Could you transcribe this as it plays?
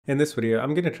In this video,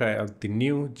 I'm going to try out the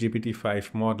new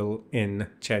GPT-5 model in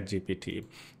ChatGPT.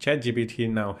 ChatGPT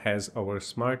now has our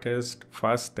smartest,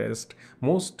 fastest,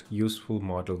 most useful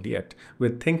model yet,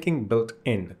 with thinking built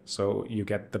in, so you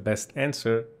get the best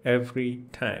answer every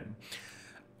time.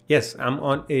 Yes, I'm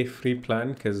on a free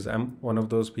plan because I'm one of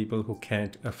those people who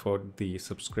can't afford the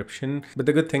subscription. But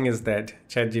the good thing is that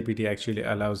ChatGPT actually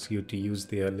allows you to use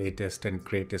their latest and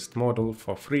greatest model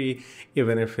for free,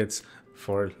 even if it's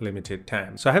for limited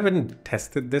time. So I haven't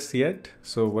tested this yet.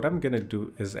 So what I'm gonna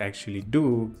do is actually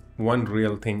do one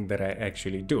real thing that I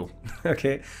actually do.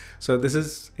 Okay, so this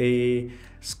is a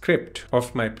script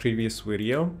of my previous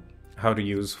video, how to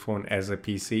use phone as a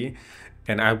PC.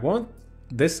 And I want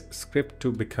this script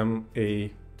to become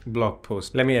a blog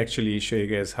post. Let me actually show you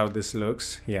guys how this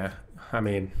looks. Yeah, I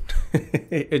mean,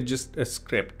 it's just a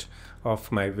script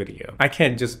of my video. I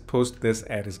can't just post this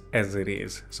as it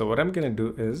is. So what I'm gonna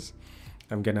do is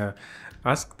I'm gonna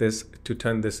ask this to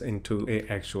turn this into a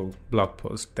actual blog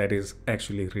post that is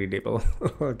actually readable.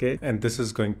 Okay, and this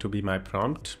is going to be my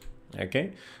prompt.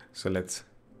 Okay, so let's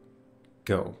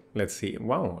go. Let's see.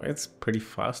 Wow, it's pretty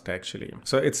fast actually.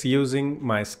 So it's using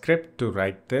my script to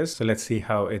write this. So let's see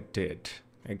how it did.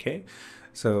 Okay,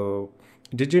 so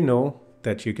did you know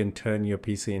that you can turn your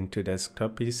PC into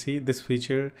desktop PC? This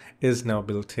feature is now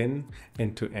built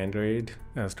into Android,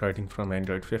 starting from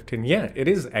Android 15. Yeah, it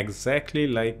is exactly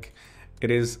like it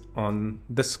is on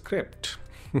the script.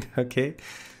 Okay,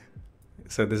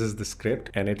 so this is the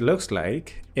script and it looks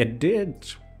like it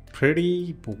did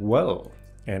pretty well.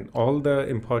 And all the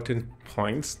important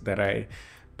points that I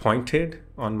pointed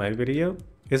on my video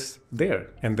is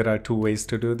there. And there are two ways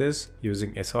to do this: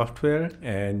 using a software,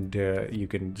 and you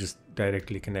can just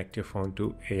directly connect your phone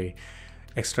to a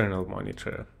external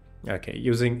monitor. Okay,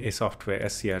 using a software,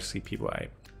 SCRCPY.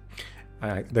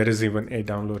 There is even a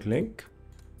download link.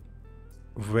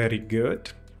 Very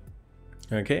good.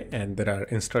 Okay, and there are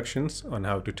instructions on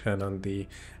how to turn on the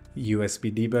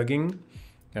USB debugging.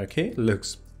 Okay,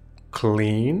 looks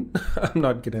clean. I'm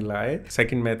not gonna lie.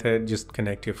 Second method, just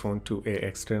connect your phone to a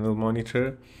external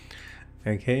monitor.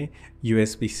 Okay,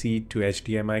 USB-C to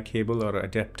HDMI cable or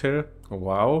adapter.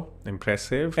 Wow,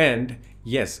 impressive. And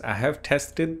yes, I have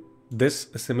tested this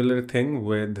similar thing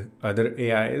with other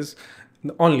AIs.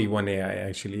 Only one AI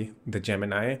actually, the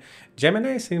Gemini.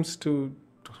 Gemini seems to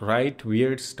write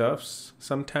weird stuffs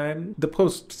sometimes. The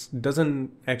posts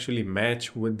doesn't actually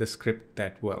match with the script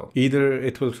that well. Either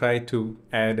it will try to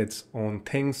add its own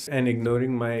things and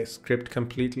ignoring my script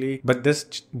completely, but this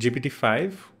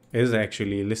GPT-5 is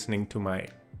actually listening to my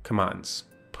commands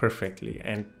perfectly,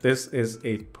 and this is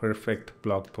a perfect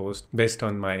blog post based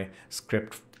on my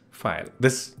script file.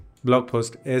 This blog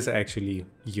post is actually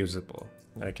usable.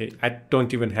 Okay, I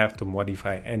don't even have to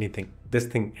modify anything. This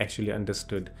thing actually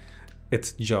understood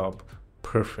its job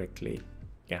perfectly.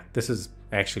 Yeah, this is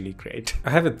actually great.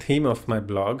 I have a theme of my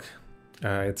blog.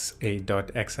 It's a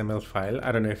 .xml file.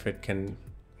 I don't know if it can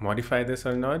modify this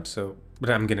or not, so but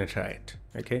I'm gonna try it.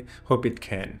 Okay, hope it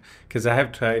can, because I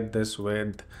have tried this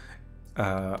with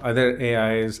other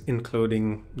AIs,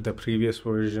 including the previous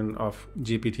version of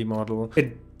GPT model.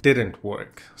 It didn't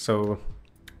work. So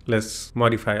let's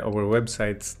modify our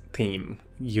website's theme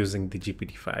using the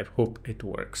GPT-5. Hope it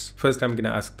works. First, I'm gonna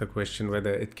ask the question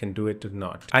whether it can do it or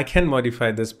not. I can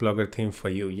modify this blogger theme for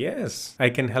you. Yes,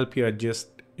 I can help you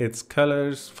adjust its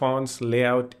colors, fonts,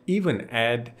 layout, even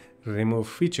add, remove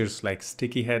features like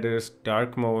sticky headers,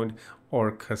 dark mode,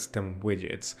 or custom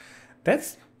widgets.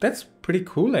 That's pretty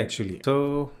cool actually.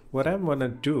 So what I wanna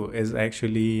do is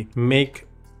actually make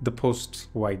the posts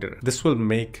wider. This will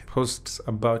make posts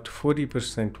about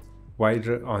 40%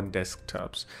 wider on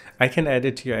desktops. I can add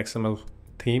it to your XML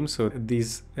theme, so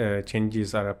these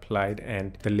changes are applied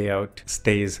and the layout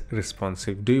stays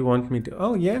responsive. Do you want me to?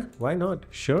 Oh yeah, why not?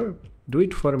 Sure, do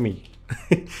it for me.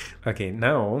 Okay,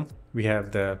 now we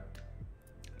have the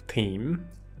theme.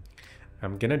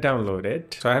 I'm gonna download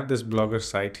it. So I have this blogger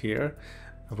site here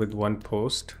with one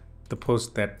post, the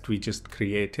post that we just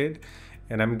created.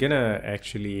 And I'm gonna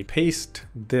actually paste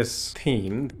this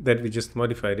theme that we just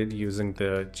modified it using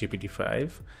the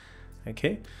GPT-5.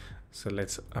 Okay, so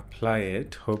let's apply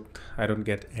it. Hope I don't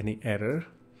get any error.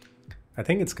 I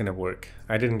think it's gonna work.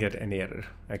 I didn't get any error.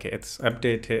 Okay, it's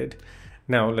updated.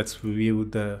 Now let's view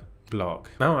the blog.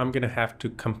 Now I'm gonna have to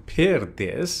compare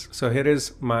this. So here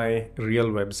is my real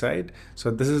website.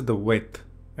 So this is the width.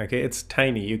 Okay, it's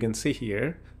tiny. You can see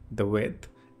here the width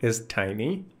is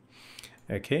tiny.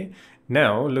 Okay,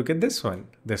 now look at this one.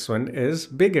 This one is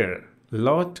bigger,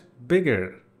 lot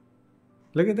bigger.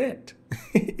 Look at that.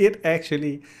 It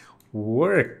actually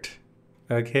worked.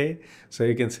 Okay, so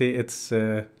you can see it's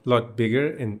a lot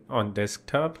bigger on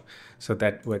desktop. So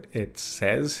that's what it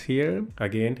says here.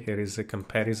 Again, here is a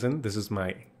comparison. This is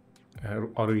my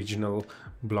original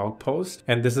blog post,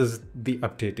 and this is the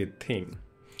updated thing.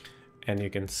 And you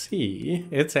can see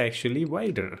it's actually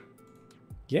wider.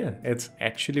 Yeah, it's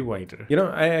actually wider. You know,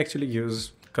 I actually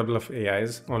use a couple of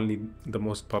AIs, only the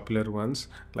most popular ones,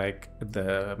 like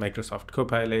the Microsoft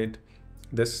Copilot,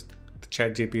 this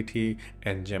ChatGPT,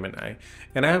 and Gemini.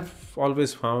 And I have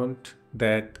always found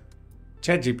that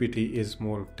ChatGPT is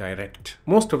more direct.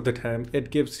 Most of the time, it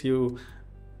gives you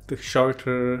the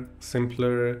shorter,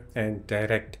 simpler, and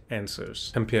direct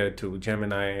answers compared to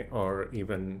Gemini or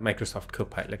even Microsoft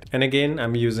Copilot. And again,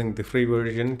 I'm using the free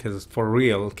version because for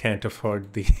real can't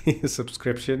afford the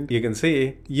subscription. You can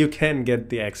see you can get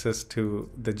the access to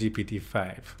the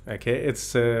GPT-5. Okay,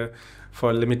 it's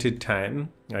for limited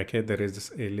time. Okay, there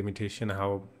is a limitation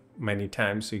how many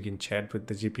times you can chat with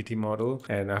the GPT model,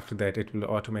 and after that it will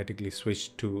automatically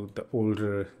switch to the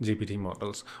older GPT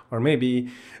models. Or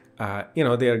maybe you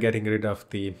know, they are getting rid of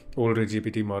the older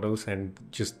GPT models and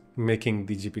just making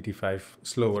the GPT-5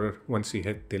 slower once you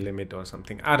hit the limit or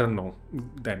something. I don't know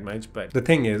that much, but the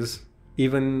thing is,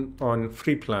 even on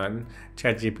free plan,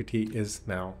 ChatGPT is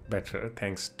now better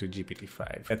thanks to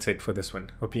GPT-5. That's it for this one.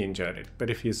 Hope you enjoyed it.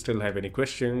 But if you still have any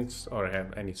questions or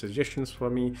have any suggestions for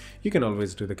me, you can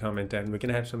always do the comment and we can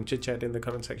have some chit chat in the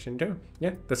comment section too.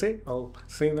 Yeah, that's it. I'll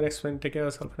see you in the next one. Take care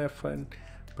of yourself and have fun.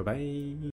 Bye-bye.